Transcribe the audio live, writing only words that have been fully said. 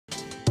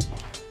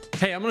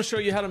Hey, I'm going to show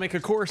you how to make a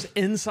course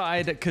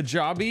inside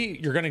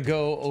Kajabi. You're going to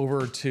go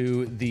over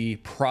to the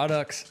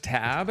products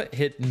tab,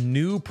 hit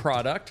new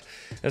product.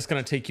 That's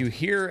going to take you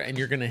here and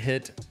you're going to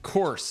hit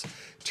course.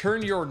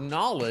 Turn your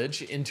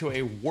knowledge into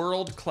a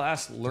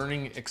world-class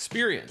learning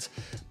experience.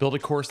 Build a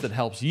course that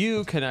helps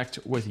you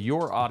connect with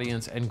your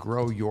audience and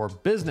grow your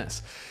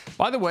business.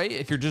 By the way,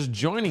 if you're just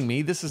joining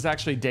me, this is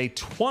actually day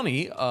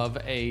 20 of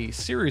a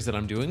series that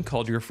I'm doing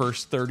called Your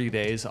First 30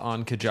 Days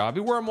on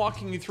Kajabi, where I'm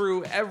walking you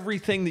through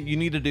everything that you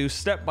need to do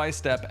step by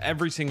step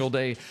every single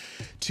day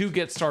to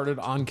get started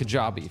on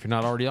Kajabi. If you're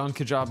not already on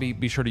Kajabi,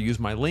 be sure to use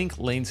my link,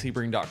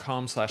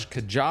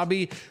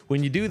 lanesebring.com/Kajabi.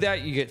 When you do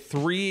that, you get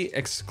 3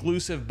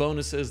 exclusive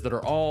bonuses that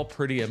are all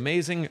pretty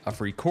amazing: a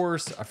free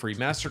course, a free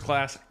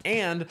masterclass,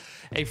 and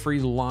a free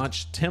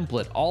launch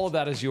template. All of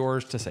that is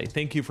yours to say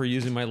thank you for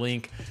using my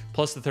link,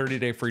 plus the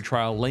 30-day free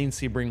trial,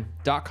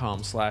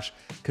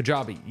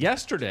 lanesebring.com/Kajabi.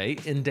 Yesterday,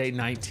 in day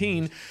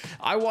 19,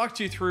 I walked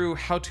you through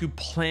how to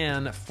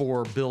plan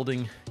for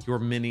building your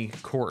mini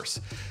course.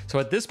 So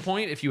at this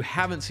point, if you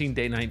haven't seen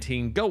day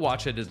 19, go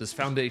watch it. It is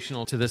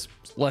foundational to this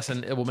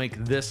lesson. It will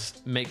make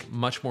this make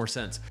much more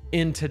sense.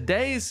 In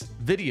today's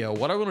video,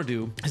 what I want to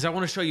do is I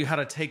want to show you how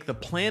to take the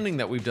planning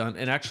that we've done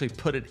and actually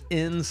put it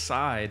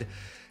inside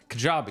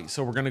Kajabi.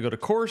 So we're going to go to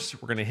course.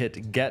 We're going to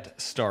hit get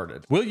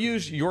started. We'll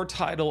use your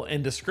title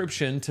and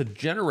description to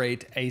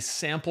generate a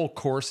sample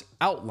course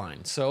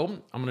outline.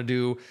 So I'm going to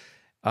do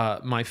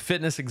my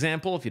fitness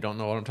example. If you don't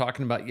know what I'm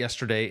talking about,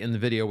 yesterday in the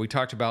video, we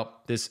talked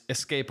about this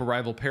escape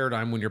arrival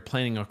paradigm when you're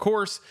planning a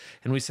course.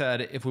 And we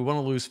said, if we want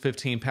to lose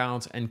 15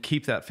 pounds and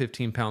keep that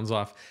 15 pounds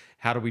off,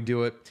 how do we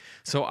do it?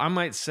 So I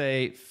might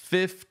say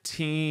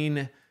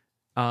 15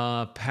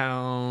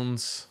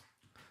 pounds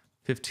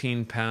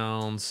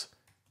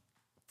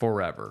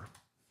forever.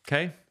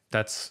 Okay.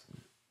 That's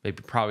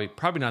maybe probably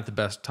not the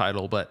best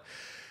title, but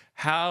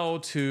how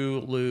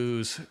to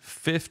lose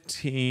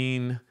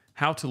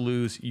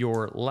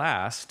your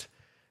last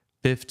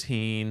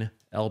 15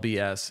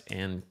 lbs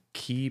and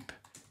keep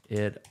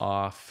it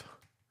off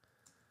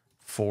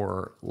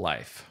for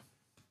life.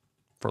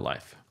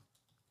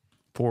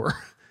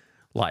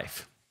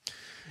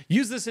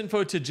 Use this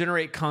info to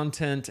generate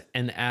content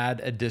and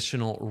add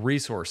additional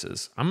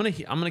resources. I'm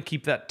gonna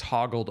keep that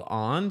toggled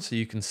on so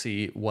you can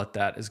see what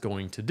that is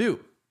going to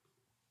do.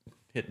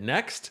 Hit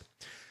next.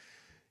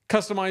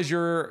 Customize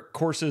your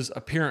course's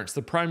appearance.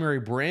 The primary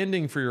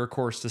branding for your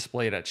course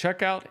displayed at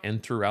checkout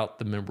and throughout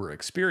the member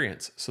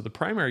experience. So the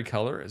primary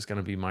color is going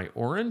to be my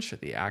orange.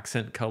 The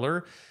accent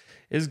color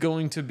is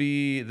going to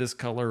be this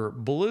color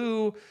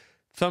blue.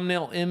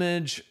 Thumbnail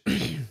image.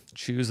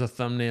 Choose a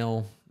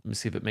thumbnail. Let me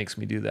see if it makes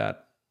me do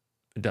that.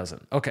 It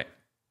doesn't. Okay.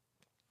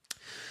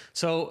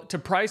 So to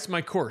price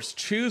my course,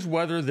 choose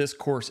whether this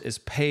course is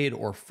paid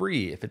or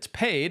free. If it's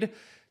paid,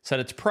 set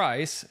its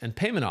price and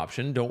payment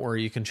option. Don't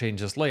worry, you can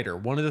change this later.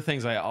 One of the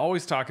things I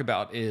always talk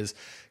about is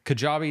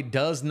Kajabi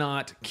does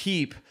not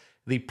keep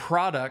the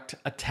product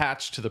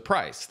attached to the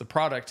price. The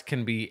product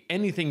can be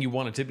anything you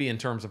want it to be in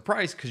terms of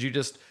price, because you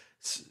just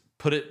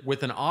put it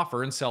with an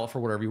offer and sell it for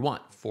whatever you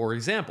want. For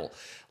example,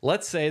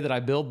 let's say that I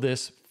build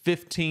this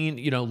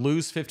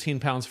lose 15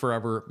 pounds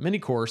forever mini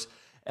course,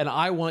 and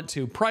I want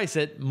to price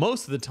it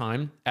most of the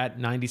time at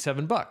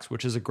 $97,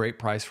 which is a great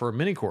price for a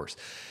mini course.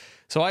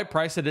 So I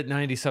price it at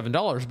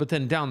 $97, but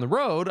then down the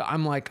road,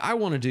 I'm like, I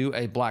want to do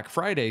a Black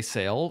Friday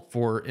sale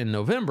in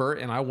November,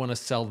 and I want to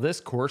sell this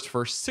course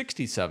for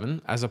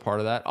 $67 as a part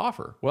of that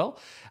offer. Well,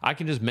 I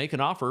can just make an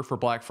offer for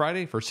Black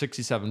Friday for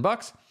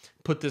 $67,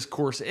 put this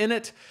course in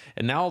it,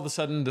 and now all of a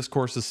sudden this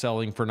course is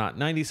selling for not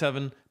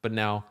 $97, but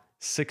now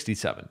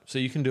 $67. So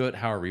you can do it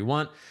however you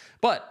want,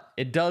 but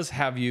it does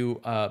have you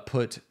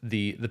put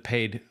the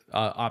paid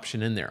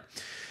option in there.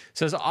 It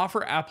says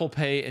offer Apple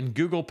Pay and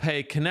Google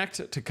Pay.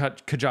 Connect to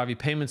Kajabi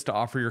payments to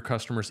offer your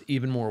customers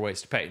even more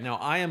ways to pay. Now,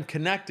 I am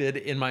connected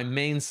in my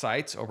main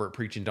sites over at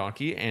Preaching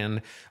Donkey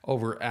and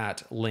over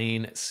at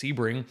Lane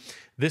Sebring.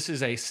 This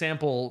is a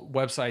sample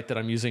website that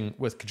I'm using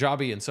with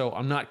Kajabi, and so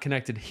I'm not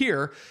connected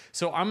here.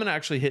 So I'm going to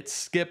actually hit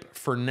skip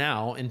for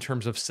now in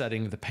terms of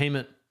setting the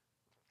payment.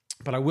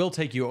 But I will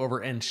take you over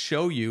and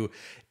show you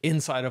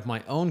inside of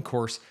my own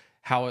course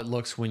how it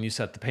looks when you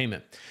set the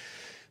payment.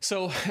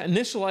 So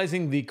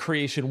initializing the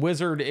creation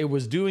wizard, it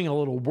was doing a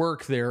little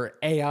work there,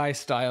 AI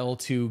style,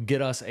 to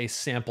get us a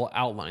sample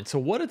outline. So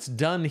what it's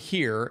done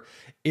here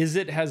is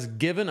it has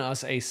given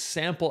us a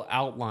sample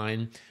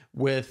outline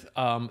with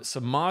some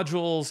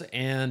modules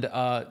and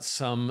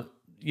some,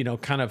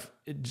 kind of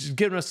just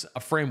giving us a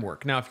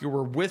framework. Now, if you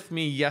were with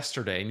me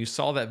yesterday and you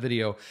saw that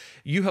video,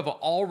 you have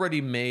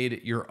already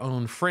made your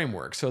own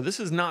framework. So this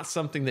is not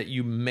something that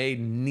you may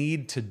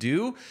need to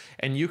do,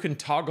 and you can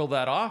toggle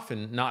that off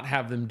and not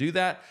have them do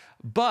that.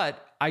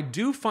 But I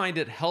do find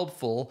it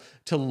helpful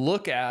to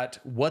look at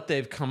what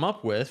they've come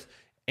up with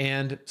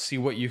and see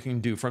what you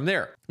can do from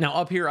there. Now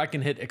up here, I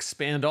can hit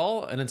expand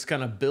all, and it's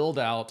going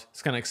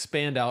to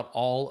expand out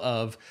all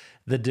of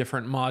the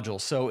different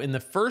modules. So in the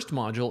first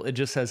module, it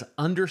just says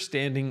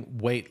understanding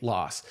weight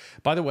loss.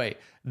 By the way,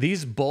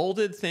 these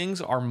bolded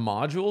things are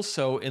modules.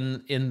 So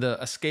in the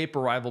escape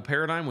arrival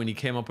paradigm, when you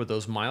came up with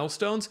those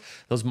milestones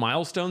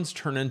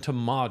turn into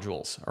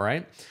modules, all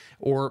right?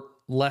 Or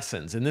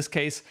lessons. In this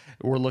case,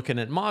 we're looking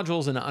at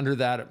modules, and under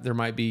that, there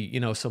might be,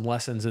 some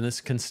lessons, and this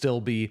can still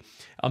be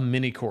a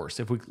mini course.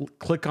 If we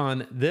click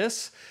on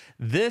this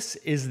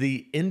is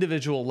the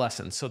individual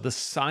lesson. So the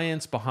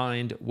science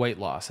behind weight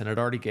loss, and it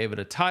already gave it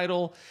a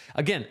title.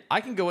 Again, I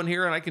can go in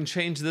here and I can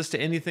change this to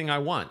anything I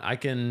want. I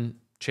can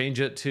change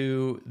it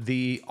to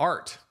the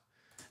art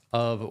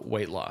of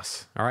weight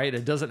loss. All right.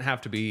 It doesn't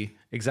have to be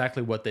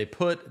exactly what they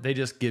put. They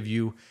just give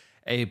you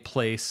a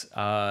place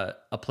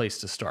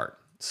to start.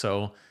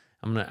 So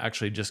I'm going to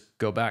actually just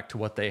go back to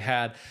what they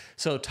had.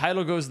 So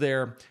title goes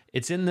there.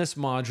 It's in this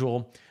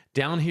module.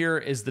 Down here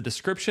is the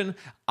description.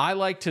 I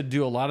like to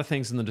do a lot of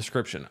things in the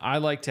description. I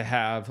like to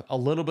have a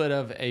little bit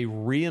of a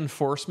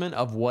reinforcement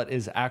of what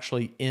is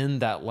actually in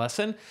that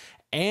lesson.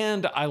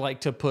 And I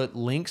like to put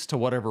links to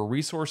whatever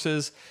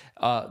resources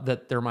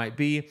that there might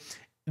be.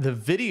 The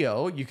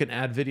video, you can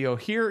add video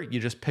here.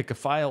 You just pick a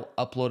file,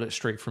 upload it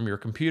straight from your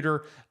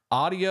computer.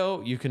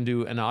 Audio, you can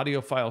do an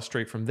audio file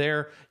straight from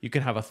there. You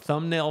can have a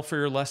thumbnail for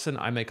your lesson.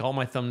 I make all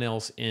my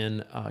thumbnails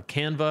in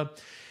Canva.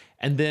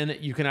 And then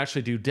you can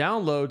actually do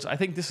downloads. I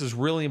think this is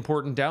really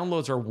important.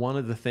 Downloads are one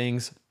of the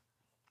things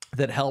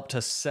that help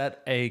to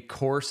set a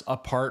course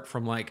apart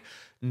from like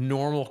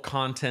normal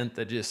content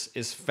that just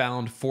is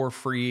found for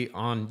free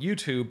on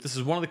YouTube. This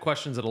is one of the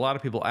questions that a lot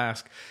of people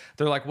ask.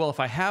 They're like, well,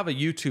 if I have a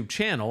YouTube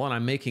channel and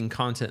I'm making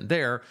content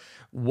there,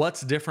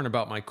 what's different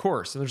about my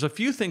course? And there's a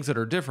few things that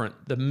are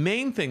different. The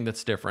main thing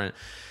that's different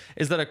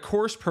is that a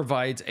course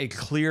provides a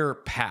clear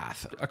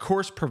path. A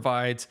course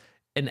provides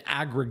an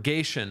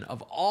aggregation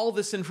of all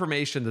this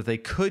information that they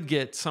could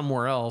get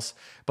somewhere else,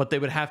 but they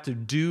would have to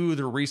do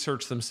the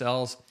research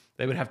themselves.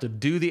 They would have to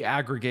do the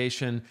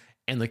aggregation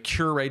and the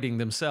curating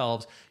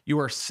themselves. You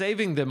are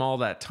saving them all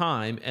that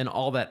time and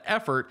all that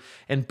effort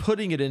and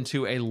putting it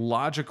into a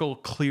logical,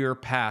 clear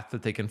path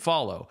that they can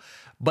follow.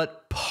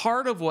 But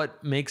part of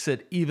what makes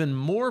it even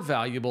more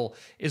valuable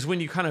is when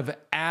you kind of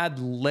add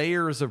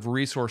layers of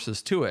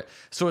resources to it.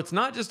 So it's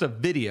not just a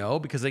video,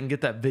 because they can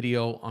get that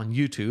video on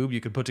YouTube.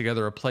 You could put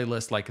together a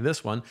playlist like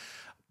this one,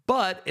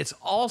 but it's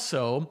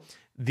also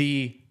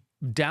the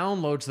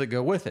downloads that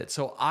go with it.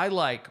 So I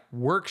like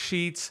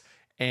worksheets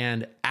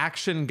and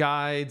action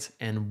guides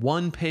and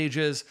one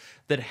pages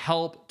that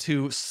help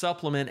to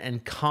supplement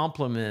and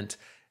complement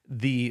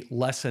the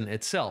lesson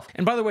itself.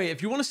 And by the way,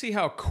 if you want to see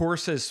how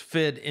courses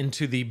fit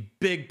into the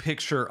big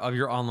picture of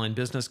your online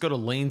business, go to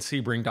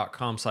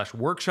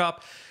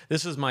lanesebring.com/workshop.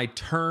 This is my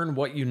Turn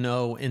What You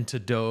Know into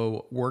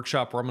Dough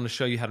workshop, where I'm going to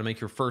show you how to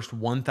make your first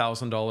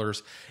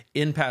 $1,000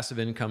 in passive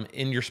income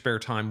in your spare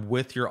time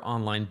with your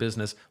online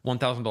business,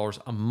 $1,000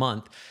 a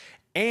month.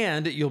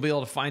 And you'll be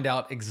able to find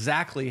out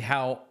exactly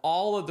how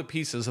all of the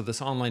pieces of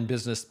this online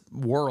business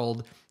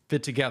world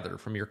fit together,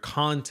 from your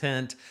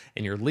content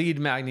and your lead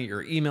magnet,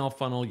 your email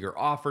funnel, your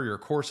offer, your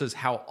courses,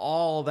 how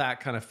all that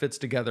kind of fits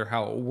together,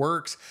 how it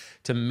works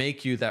to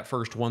make you that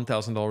first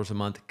 $1,000 a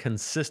month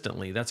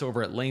consistently. That's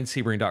over at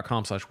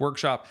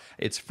lanesebring.com/workshop.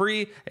 It's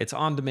free. It's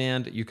on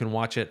demand. You can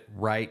watch it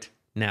right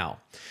now.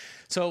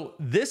 So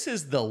this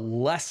is the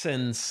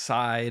lesson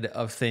side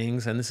of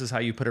things, and this is how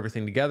you put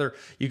everything together.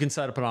 You can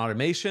set up an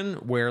automation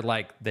where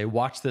like they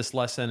watch this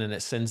lesson and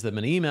it sends them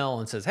an email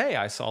and says, hey,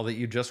 I saw that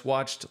you just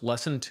watched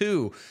lesson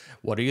 2.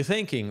 What are you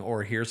thinking?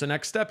 Or here's the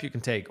next step you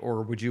can take.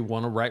 Or would you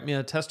want to write me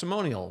a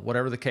testimonial?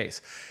 Whatever the case.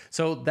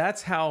 So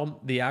that's how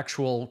the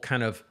actual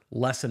kind of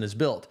lesson is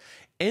built.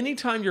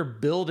 Anytime you're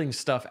building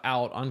stuff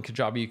out on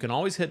Kajabi, you can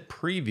always hit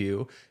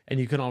preview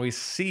and you can always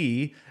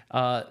see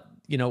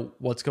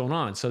what's going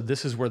on. So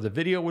this is where the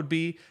video would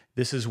be.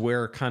 This is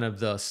where kind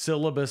of the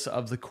syllabus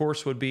of the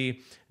course would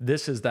be.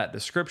 This is that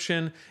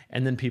description,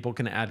 and then people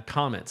can add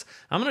comments.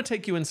 I'm going to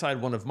take you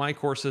inside one of my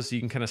courses so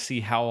you can kind of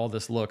see how all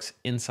this looks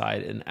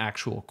inside an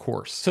actual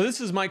course. So this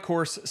is my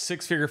course,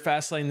 6-Figure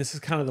Fastlane. This is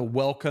kind of the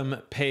welcome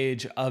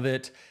page of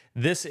it.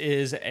 This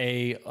is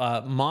a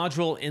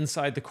module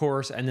inside the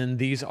course, and then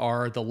these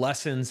are the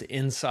lessons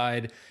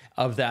inside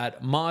of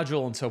that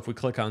module. And so if we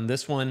click on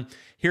this one,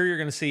 here you're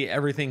going to see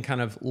everything kind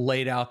of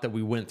laid out that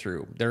we went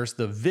through. There's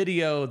the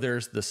video,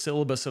 there's the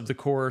syllabus of the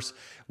course.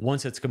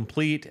 Once it's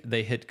complete,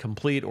 they hit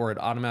complete or it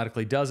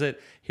automatically does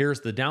it.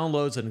 Here's the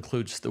downloads that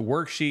includes the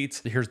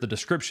worksheets. Here's the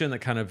description that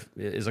kind of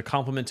is a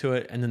complement to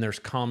it. And then there's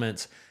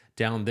comments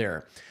down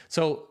there.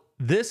 So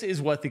this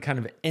is what the kind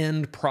of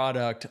end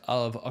product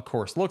of a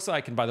course looks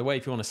like. And by the way,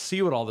 if you want to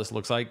see what all this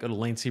looks like, go to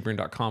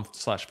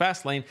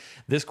lanesebring.com/fastlane.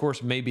 This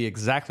course may be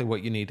exactly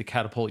what you need to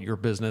catapult your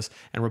business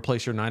and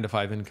replace your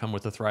 9-to-5 income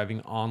with a thriving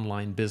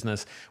online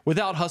business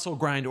without hustle,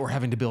 grind, or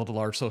having to build a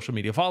large social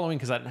media following,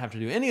 because I didn't have to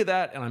do any of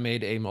that. And I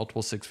made a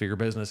multiple 6-figure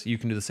business. You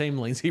can do the same,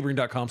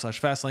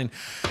 lanesebring.com/fastlane.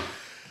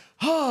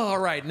 All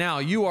right, now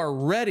you are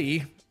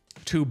ready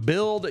to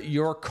build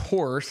your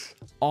course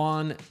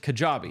on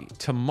Kajabi.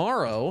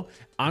 Tomorrow,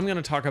 I'm going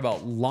to talk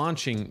about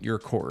launching your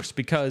course,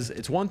 because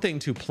it's one thing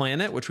to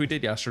plan it, which we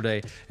did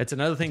yesterday. It's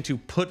another thing to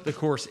put the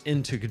course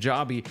into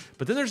Kajabi.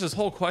 But then there's this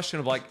whole question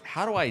of like,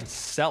 how do I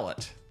sell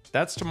it?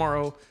 That's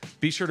tomorrow.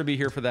 Be sure to be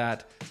here for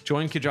that.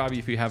 Join Kajabi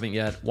if you haven't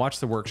yet. Watch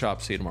the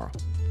workshop. See you tomorrow.